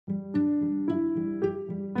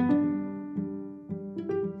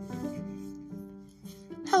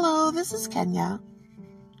this is Kenya,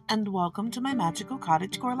 and welcome to my magical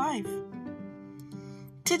cottagecore life.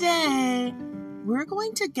 Today, we're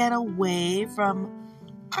going to get away from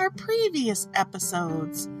our previous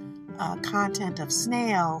episodes' content of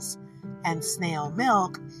snails and snail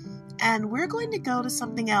milk, and we're going to go to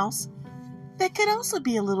something else that could also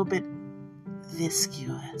be a little bit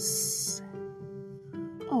viscous.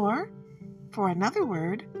 Or, for another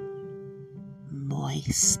word,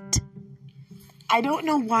 moist. I don't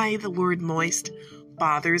know why the word moist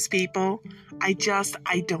bothers people. I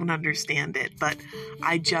don't understand it, but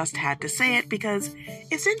I just had to say it because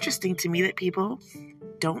it's interesting to me that people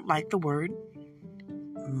don't like the word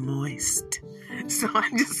moist. So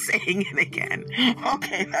I'm just saying it again.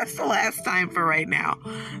 Okay, that's the last time for right now.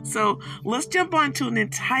 So let's jump on to an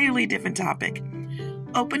entirely different topic.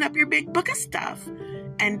 Open up your big book of stuff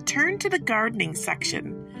and turn to the gardening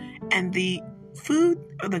section and the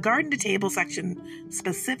garden to table section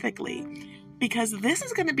specifically, because this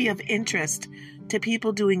is going to be of interest to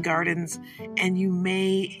people doing gardens, and you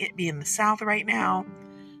may be in the South right now,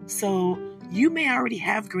 so you may already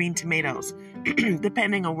have green tomatoes,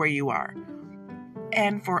 depending on where you are.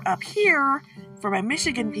 And for up here, for my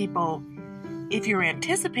Michigan people, if you're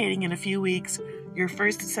anticipating in a few weeks your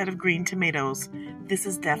first set of green tomatoes, this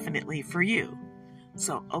is definitely for you.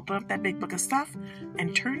 So open up that big book of stuff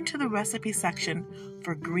and turn to the recipe section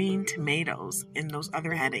for green tomatoes in those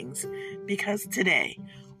other headings, because today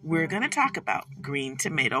we're going to talk about green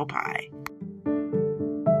tomato pie.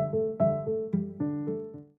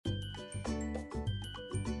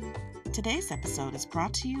 Today's episode is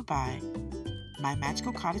brought to you by My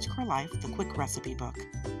Magical Cottagecore Life, the Quick Recipe Book.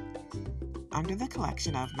 Under the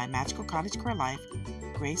collection of My Magical Cottagecore Life,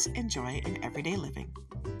 Grace and Joy in Everyday Living.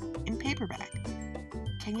 In paperback,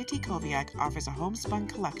 Kenya T. Koviak offers a homespun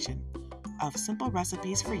collection of simple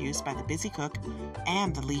recipes for use by the busy cook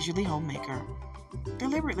and the leisurely homemaker.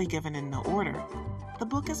 Deliberately given in no order, the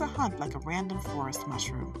book is a hunt like a random forest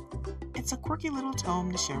mushroom. It's a quirky little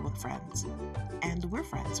tome to share with friends. And we're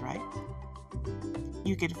friends, right?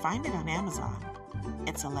 You can find it on Amazon.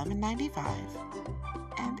 It's $11.95.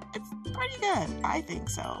 And it's pretty good. I think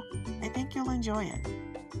so. I think you'll enjoy it.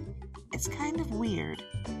 It's kind of weird,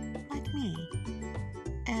 like me.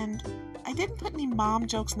 And I didn't put any mom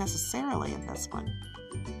jokes necessarily in this one,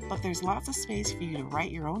 but there's lots of space for you to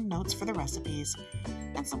write your own notes for the recipes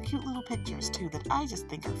and some cute little pictures too that I just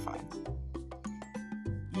think are fun.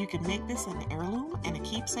 You can make this an heirloom and a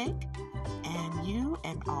keepsake, and you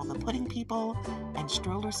and all the pudding people and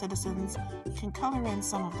stroller citizens can color in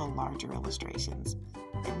some of the larger illustrations,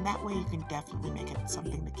 and that way you can definitely make it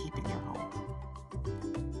something to keep in your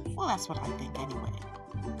home. Well, that's what I think anyway.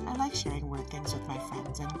 I like sharing weird things with my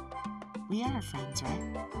friends, and we are friends, right?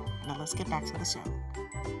 Now let's get back to the show.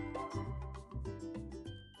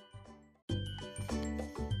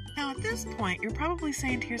 Now at this point, you're probably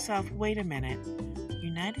saying to yourself, wait a minute,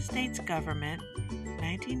 United States government,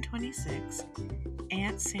 1926,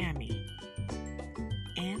 Aunt Sammy.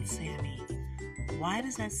 Aunt Sammy. Why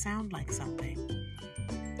does that sound like something?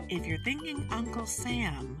 If you're thinking Uncle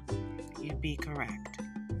Sam, you'd be correct.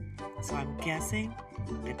 So I'm guessing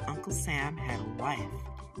that Uncle Sam had a wife,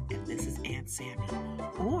 and this is Aunt Sammy.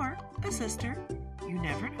 Or a sister, you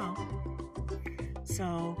never know.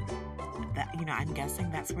 So, I'm guessing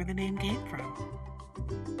that's where the name came from.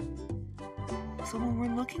 So when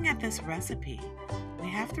we're looking at this recipe, we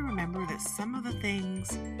have to remember that some of the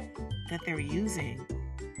things that they're using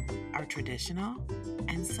are traditional,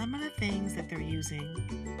 and some of the things that they're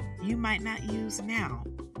using you might not use now.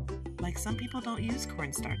 Like some people don't use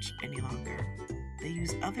cornstarch any longer. They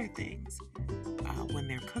use other things when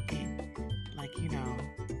they're cooking, like,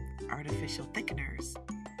 artificial thickeners.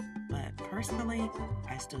 But personally,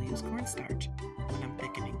 I still use cornstarch when I'm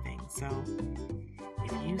thickening things. So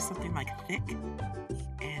if you use something like thick,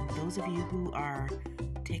 and those of you who are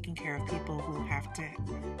taking care of people who have to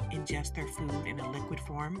ingest their food in a liquid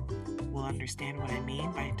form will understand what I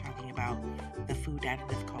mean by talking about the food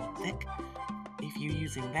additive called thick. If you're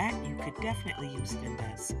using that, you could definitely use it in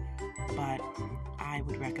this, but I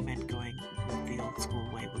would recommend going with the old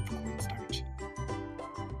school way with the cornstarch.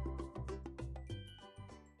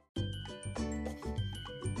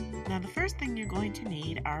 Now, the first thing you're going to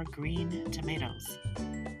need are green tomatoes.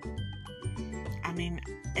 I mean,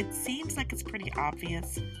 it seems like it's pretty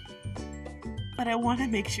obvious, but I want to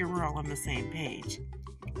make sure we're all on the same page.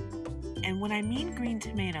 And when I mean green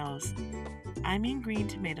tomatoes, I mean green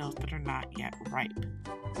tomatoes that are not yet ripe.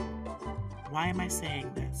 Why am I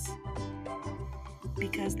saying this?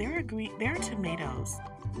 Because there are tomatoes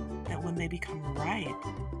that when they become ripe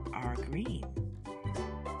are green.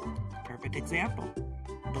 Perfect example.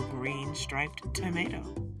 the green striped tomato.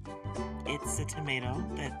 It's a tomato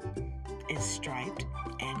that is striped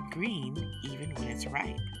and green even when it's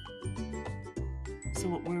ripe. So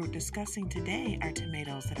what we're discussing today are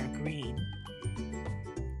tomatoes that are green,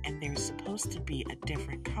 and they're supposed to be a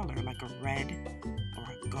different color, like a red or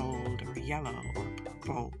a gold or a yellow or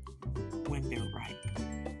purple when they're ripe.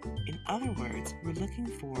 In other words, we're looking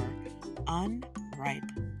for unripe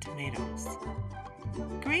tomatoes.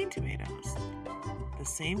 Green tomatoes, the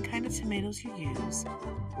same kind of tomatoes you use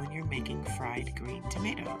when you're making fried green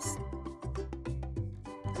tomatoes.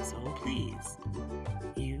 So please,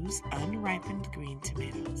 use unripened green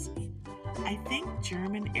tomatoes. I think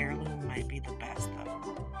German heirloom might be the best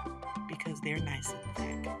though, because they're nice and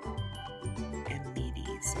thick and meaty.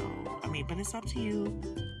 But it's up to you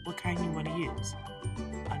what kind you want to use.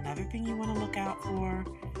 Another thing you want to look out for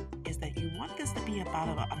is that you want this to be about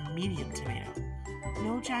a medium tomato.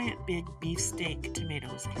 No giant big beefsteak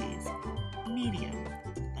tomatoes, please. Medium,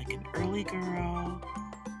 like an early girl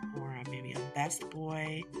or maybe a best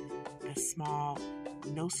boy, the small,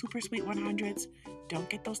 no super sweet 100s. Don't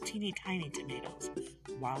get those teeny tiny tomatoes.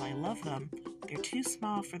 While I love them, they're too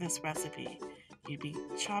small for this recipe. You'd be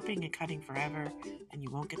chopping and cutting forever, and you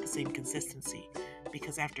won't get the same consistency.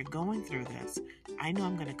 Because after going through this, I know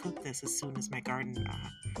I'm going to cook this as soon as my garden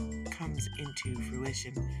comes into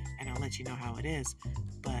fruition, and I'll let you know how it is.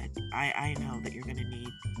 But I know that you're going to need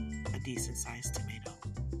a decent sized tomato.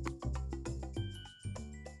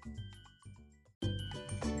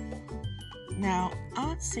 Now,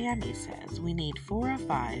 Aunt Sammy says we need 4 or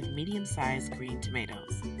 5 medium-sized green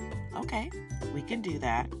tomatoes. Okay, we can do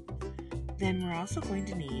that. Then we're also going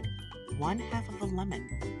to need 1/2 of a lemon,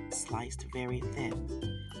 sliced very thin.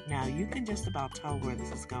 Now, you can just about tell where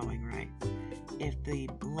this is going, right? If the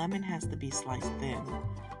lemon has to be sliced thin,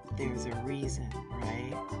 there's a reason,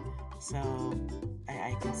 right? So,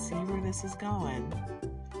 I can see where this is going,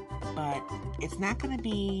 but it's not going to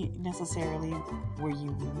be necessarily where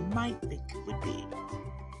you might think it would be.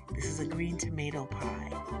 This is a green tomato pie,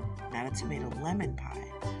 not a tomato lemon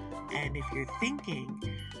pie. And if you're thinking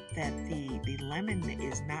that the lemon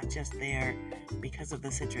is not just there because of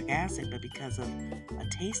the citric acid, but because of a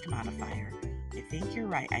taste modifier, I think you're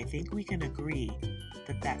right. I think we can agree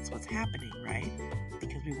that that's what's happening, right?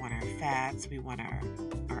 Because we want our fats, we want our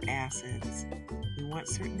acids, we want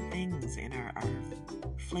certain things in our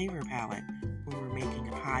flavor palette when we're making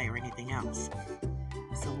a pie or anything else.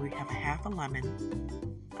 So we have 1/2 a lemon,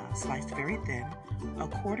 sliced very thin,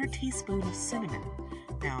 1/4 teaspoon of cinnamon.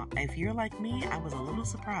 Now, if you're like me, I was a little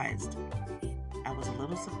surprised.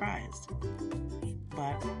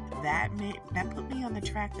 But that put me on the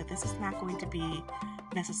track that this is not going to be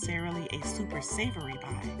necessarily a super savory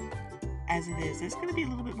pie. As it is, it's going to be a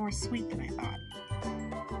little bit more sweet than I thought.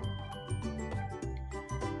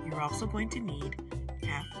 You're also going to need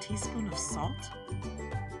 1/2 teaspoon of salt.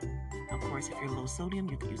 Of course, if you're low sodium,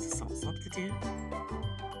 you can use a salt substitute.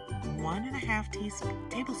 1.5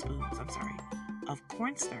 tablespoons of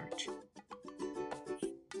cornstarch.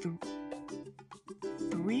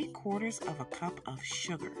 3/4 of a cup of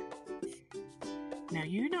sugar. Now,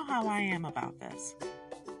 you know how I am about this.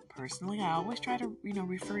 Personally, I always try to,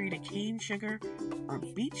 refer you to cane sugar or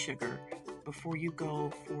beet sugar before you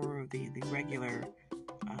go for the regular,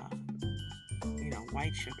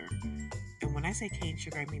 white sugar. And when I say cane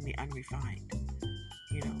sugar, I mean the unrefined.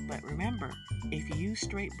 But remember, if you use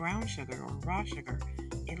straight brown sugar or raw sugar,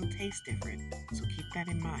 it'll taste different. So keep that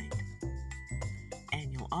in mind.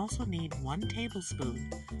 And you'll also need 1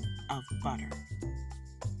 tablespoon of butter.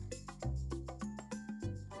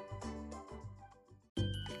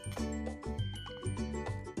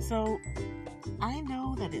 So I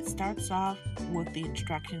know that it starts off with the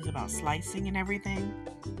instructions about slicing and everything,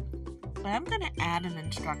 but I'm going to add an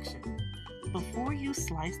instruction. Before you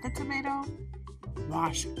slice the tomato,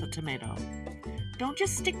 wash the tomato. Don't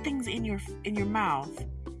just stick things in your mouth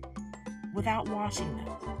without washing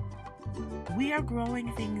them. We are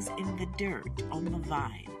growing things in the dirt on the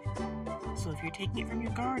vine. So if you're taking it from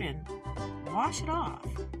your garden, wash it off.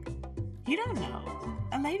 You don't know.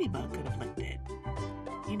 A ladybug could have licked it.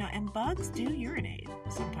 And bugs do urinate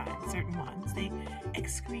sometimes, certain ones. They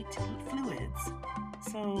excrete fluids.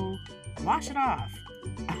 So wash it off.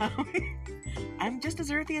 I'm just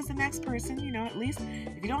as earthy as the next person, at least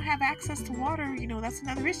if you don't have access to water, that's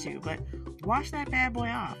another issue. But wash that bad boy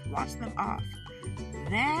off. Wash them off.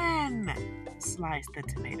 Then slice the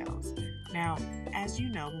tomatoes. Now, as you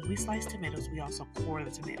know, when we slice tomatoes, we also core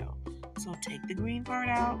the tomato. So take the green part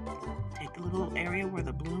out, take the little area where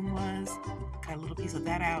the bloom was, cut a little piece of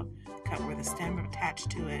that out, cut where the stem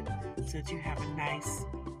attached to it, so that you have a nice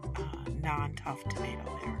non-tough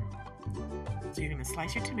tomato there. So you're going to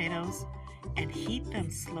slice your tomatoes and heat them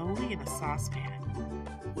slowly in a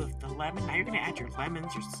saucepan with the lemon. Now you're going to add your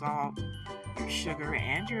lemons, your salt, your sugar,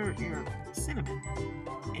 and your cinnamon.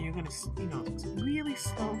 And you're going to, really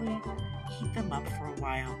slowly heat them up for a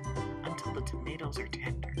while until the tomatoes are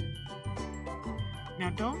tender. Now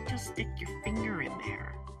don't just stick your finger in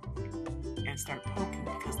there and start poking,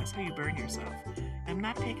 because that's how you burn yourself. I'm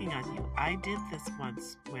not picking on you. I did this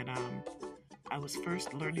once when I was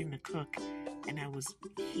first learning to cook, and I was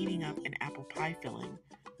heating up an apple pie filling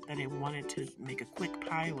that I wanted to make a quick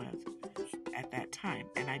pie with at that time.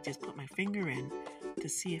 And I just put my finger in to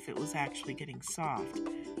see if it was actually getting soft.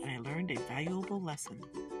 And I learned a valuable lesson.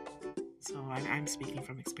 So I'm speaking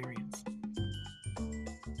from experience.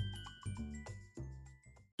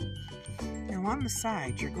 Now on the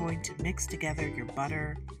side, you're going to mix together your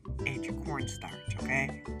butter and your cornstarch,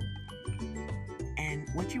 okay? And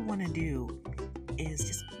what you want to do is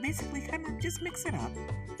just basically just mix it up.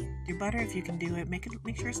 Your butter, if you can do it, make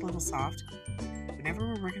sure it's a little soft. Whenever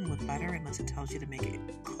we're working with butter, unless it tells you to make it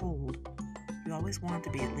cold, you always want it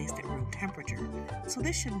to be at least at room temperature. So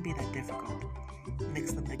this shouldn't be that difficult.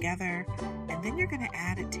 Mix them together, and then you're going to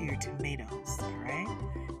add it to your tomatoes, all right?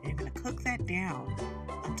 And you're going to cook that down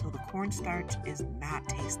until the cornstarch is not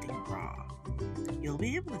tasting raw. You'll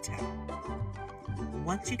be able to tell.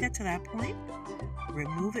 Once you get to that point,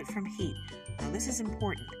 remove it from heat. Now this is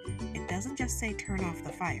important. It doesn't just say turn off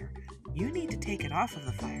the fire. You need to take it off of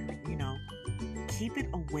the fire. Keep it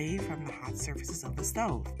away from the hot surfaces of the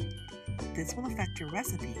stove. This will affect your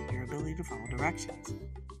recipe, your ability to follow directions.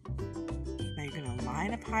 Now you're going to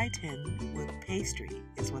line a pie tin with pastry,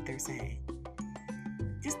 is what they're saying.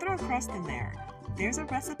 Just throw a crust in there. There's a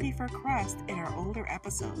recipe for crust in our older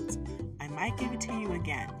episodes. I might give it to you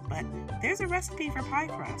again, but there's a recipe for pie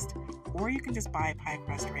crust. Or you can just buy pie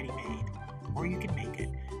crust ready-made, or you can make it.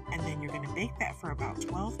 And then you're going to bake that for about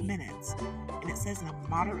 12 minutes. And it says in a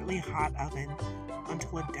moderately hot oven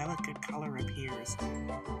until a delicate color appears.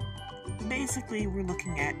 Basically, we're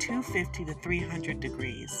looking at 250 to 300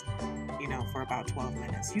 degrees, for about 12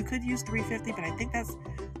 minutes. You could use 350, but I think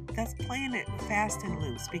that's playing it fast and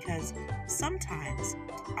loose, because sometimes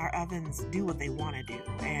our ovens do what they want to do,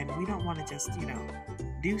 and we don't want to just,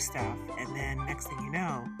 do stuff, and then next thing you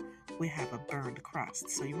know, we have a burned crust.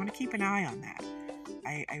 So you want to keep an eye on that.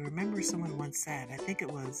 I remember someone once said, I think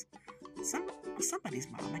it was somebody's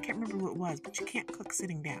mom, I can't remember who it was, but you can't cook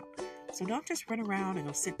sitting down. So don't just run around and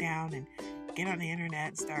go sit down and get on the internet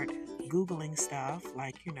and start Googling stuff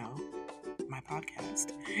like, my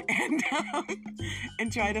podcast,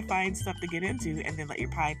 and try to find stuff to get into and then let your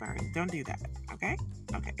pie burn. Don't do that, okay?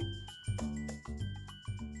 Okay.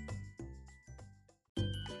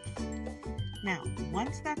 Now,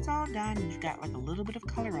 once that's all done and you've got like a little bit of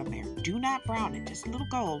color on there, do not brown it, just a little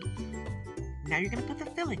gold. Now you're going to put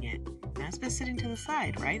the filling in. Now it's been sitting to the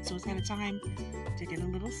side, right? So it's had a time to get a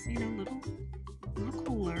little, little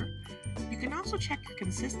cooler. You can also check your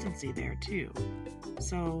consistency there too.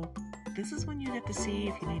 So this is when you get to see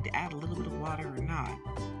if you need to add a little bit of water or not,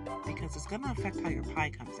 because it's going to affect how your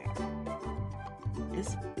pie comes out.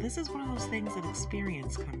 This is one of those things that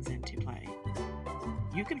experience comes into play.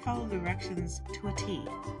 You can follow the directions to a T.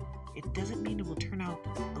 It doesn't mean it will turn out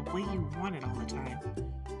the way you want it all the time.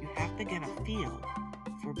 You have to get a feel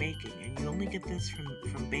for baking, and you only get this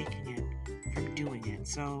from baking it, from doing it.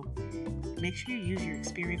 So make sure you use your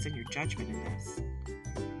experience and your judgment in this.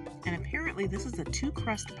 And apparently this is a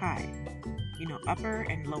 2-crust pie, upper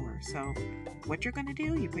and lower. So what you're going to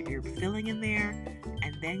do, you put your filling in there,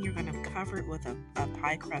 and then you're going to cover it with a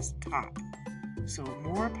pie crust top. So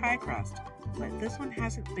more pie crust, but this one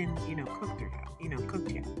hasn't been,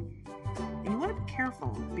 cooked yet. And you want to be careful,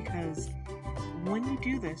 because when you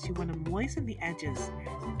do this, you want to moisten the edges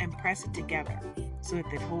and press it together so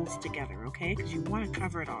that it holds together, okay? Because you want to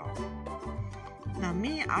cover it all. Now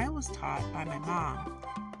I was taught by my mom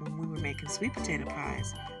when we were making sweet potato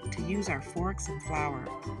pies to use our forks and flour,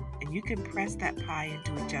 and you can press that pie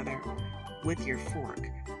into each other with your fork,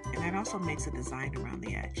 and that also makes a design around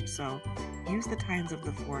the edge. So use the tines of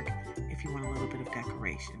the fork if you want a little bit of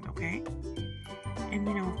decoration, okay? And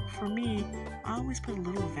for me, I always put a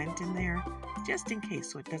little vent in there just in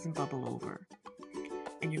case so it doesn't bubble over.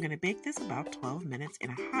 And you're going to bake this about 12 minutes in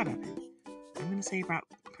a hot oven. I'm going to say about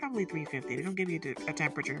probably 350. They don't give you a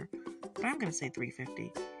temperature, but I'm going to say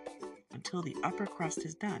 350 until the upper crust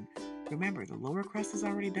is done. Remember, the lower crust is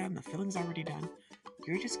already done, the filling's already done.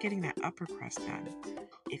 You're just getting that upper crust done.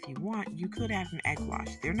 if you want, you could add an egg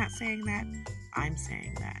wash. They're not saying that, I'm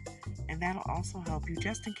saying that. And that'll also help you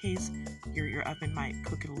just in case your oven might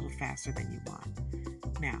cook it a little faster than you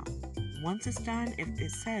want. Now, once it's done, if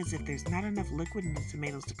it says if there's not enough liquid in the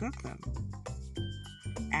tomatoes to cook them,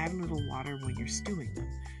 add a little water when you're stewing them.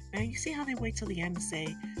 Now, you see how they wait till the end to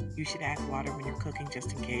say you should add water when you're cooking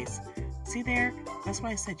just in case? See there? That's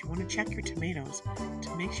why I said you want to check your tomatoes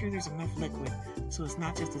to make sure there's enough liquid so it's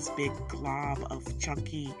not just this big glob of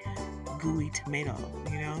chunky, gooey tomato,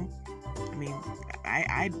 you know? I mean,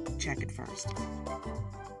 I'd check it first.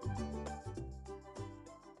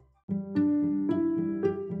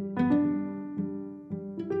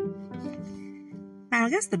 Now, I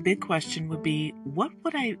guess the big question would be, why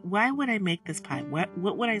would I make this pie? What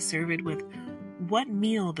would I serve it with? What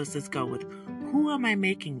meal does this go with? Who am I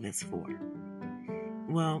making this for?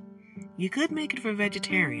 Well, you could make it for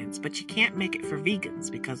vegetarians, but you can't make it for vegans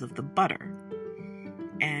because of the butter.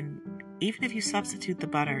 And even if you substitute the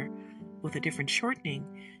butter with a different shortening,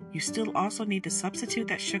 you still also need to substitute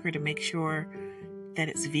that sugar to make sure that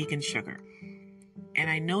it's vegan sugar. And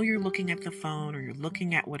I know you're looking at the phone or you're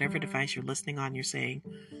looking at whatever device you're listening on, you're saying,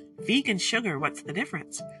 vegan sugar, what's the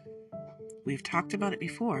difference? We've talked about it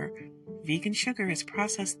before. Vegan sugar is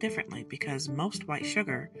processed differently because most white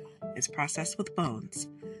sugar is processed with bones.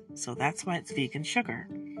 So that's why it's vegan sugar.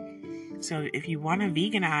 So if you want to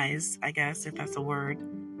veganize, I guess, if that's a word,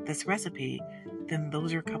 this recipe, then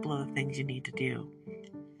those are a couple of the things you need to do.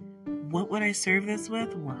 What would I serve this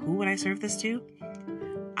with, or who would I serve this to?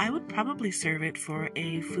 I would probably serve it for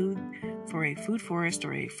a food forest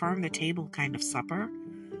or a farm to table kind of supper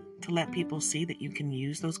to let people see that you can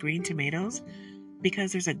use those green tomatoes,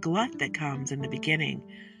 because there's a glut that comes in the beginning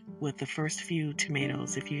with the first few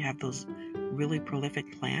tomatoes if you have those really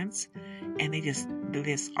prolific plants, and they just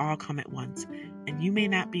all come at once, and you may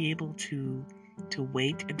not be able to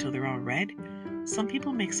wait until they're all red. Some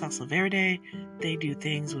people make salsa verde, they do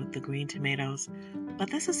things with the green tomatoes,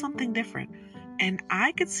 but this is something different. And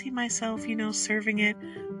I could see myself, serving it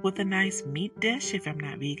with a nice meat dish if I'm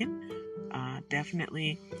not vegan.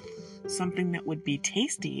 Definitely something that would be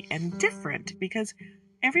tasty and different, because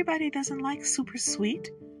everybody doesn't like super sweet,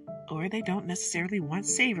 or they don't necessarily want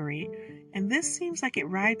savory, and this seems like it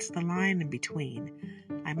rides the line in between.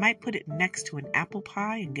 I might put it next to an apple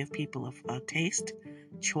pie and give people a taste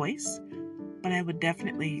choice, but I would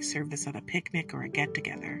definitely serve this at a picnic or a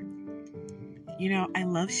get-together. I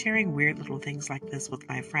love sharing weird little things like this with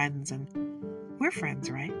my friends, and we're friends,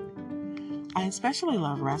 right? I especially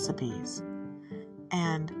love recipes.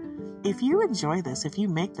 And if you enjoy this, if you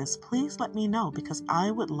make this, please let me know, because I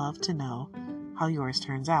would love to know how yours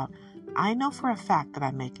turns out. I know for a fact that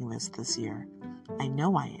I'm making this year. I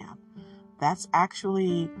know I am. That's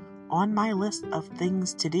actually on my list of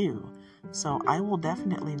things to do. So I will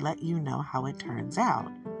definitely let you know how it turns out.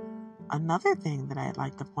 Another thing that I'd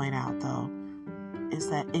like to point out, though, is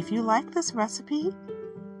that if you like this recipe,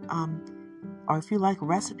 or if you like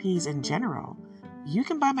recipes in general, you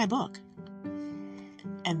can buy my book.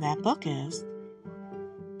 And that book is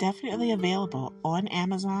definitely available on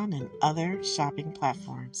Amazon and other shopping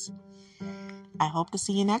platforms. I hope to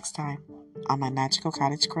see you next time on My Magical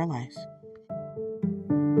Cottage Core Life.